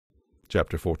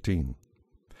Chapter 14.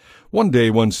 One day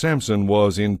when Samson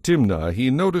was in Timnah, he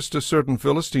noticed a certain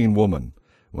Philistine woman.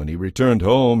 When he returned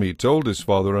home, he told his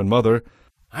father and mother,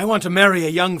 "I want to marry a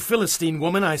young Philistine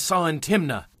woman I saw in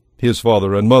Timnah." His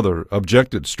father and mother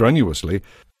objected strenuously.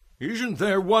 "Isn't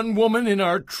there one woman in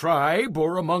our tribe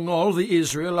or among all the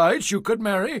Israelites you could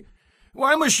marry?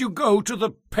 Why must you go to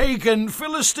the pagan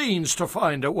Philistines to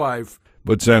find a wife?"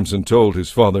 But Samson told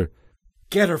his father,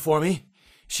 "Get her for me.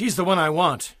 She's the one I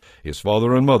want." His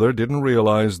father and mother didn't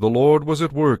realize the Lord was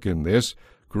at work in this,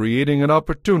 creating an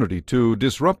opportunity to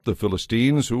disrupt the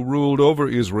Philistines who ruled over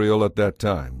Israel at that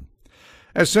time.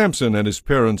 As Samson and his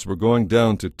parents were going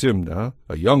down to Timnah,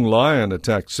 a young lion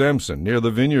attacked Samson near the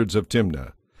vineyards of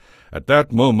Timnah. At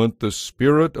that moment the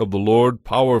Spirit of the Lord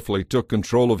powerfully took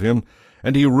control of him,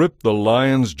 and he ripped the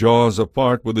lion's jaws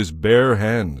apart with his bare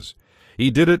hands. He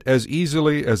did it as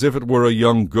easily as if it were a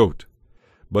young goat.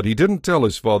 But he didn't tell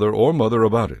his father or mother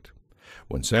about it.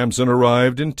 When Samson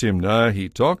arrived in Timnah, he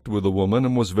talked with the woman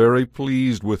and was very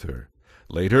pleased with her.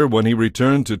 Later, when he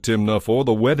returned to Timnah for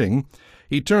the wedding,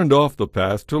 he turned off the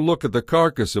path to look at the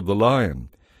carcass of the lion,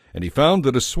 and he found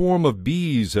that a swarm of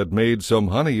bees had made some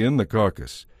honey in the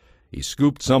carcass. He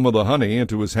scooped some of the honey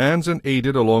into his hands and ate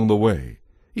it along the way.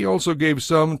 He also gave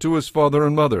some to his father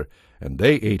and mother, and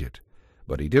they ate it.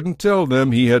 But he didn't tell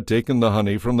them he had taken the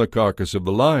honey from the carcass of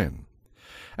the lion.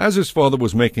 As his father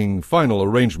was making final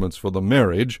arrangements for the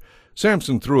marriage,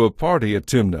 Samson threw a party at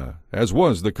Timnah, as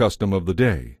was the custom of the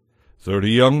day. 30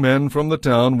 young men from the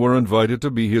town were invited to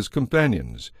be his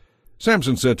companions.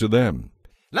 Samson said to them,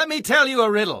 "Let me tell you a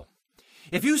riddle.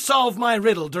 If you solve my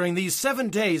riddle during these 7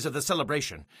 days of the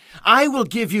celebration, I will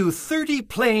give you 30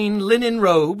 plain linen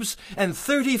robes and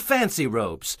 30 fancy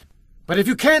robes. But if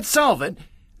you can't solve it,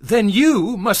 then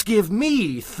you must give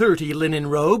me 30 linen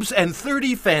robes and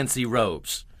 30 fancy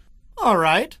robes." "All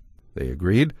right," they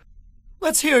agreed.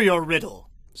 "Let's hear your riddle."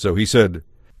 So he said,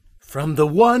 "From the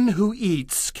one who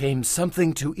eats came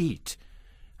something to eat.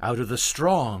 Out of the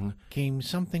strong came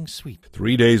something sweet."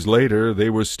 3 days later,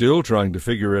 they were still trying to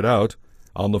figure it out.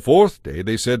 On the 4th day,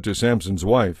 they said to Samson's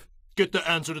wife, "Get the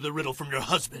answer to the riddle from your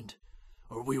husband,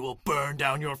 or we will burn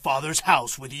down your father's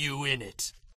house with you in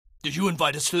it. Did you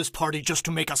invite us to this party just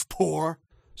to make us poor?"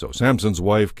 So Samson's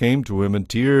wife came to him in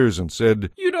tears and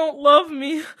said, "You don't love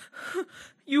me.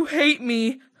 You hate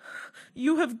me.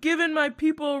 You have given my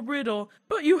people a riddle,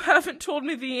 but you haven't told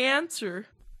me the answer."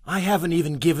 "I haven't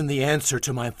even given the answer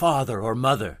to my father or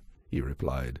mother," he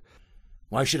replied.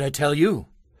 "Why should I tell you?"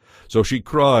 So she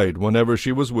cried whenever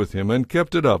she was with him and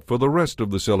kept it up for the rest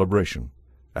of the celebration.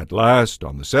 At last,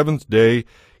 on the 7th day,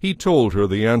 he told her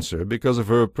the answer because of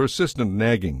her persistent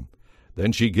nagging.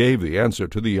 Then she gave the answer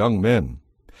to the young men.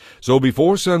 So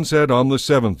before sunset on the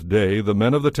 7th day, the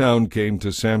men of the town came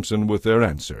to Samson with their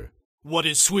answer. "What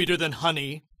is sweeter than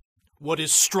honey? What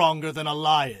is stronger than a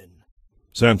lion?"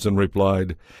 Samson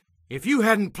replied, "If you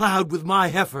hadn't plowed with my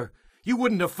heifer, you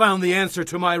wouldn't have found the answer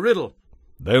to my riddle."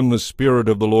 Then the Spirit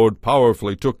of the Lord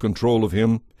powerfully took control of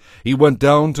him. He went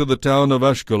down to the town of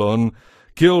Ashkelon,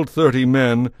 killed 30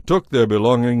 men, took their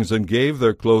belongings, and gave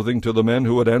their clothing to the men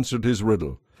who had answered his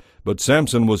riddle. But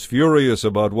Samson was furious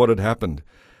about what had happened,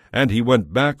 and he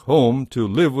went back home to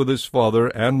live with his father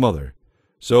and mother.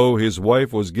 So his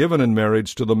wife was given in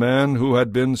marriage to the man who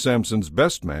had been Samson's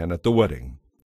best man at the wedding.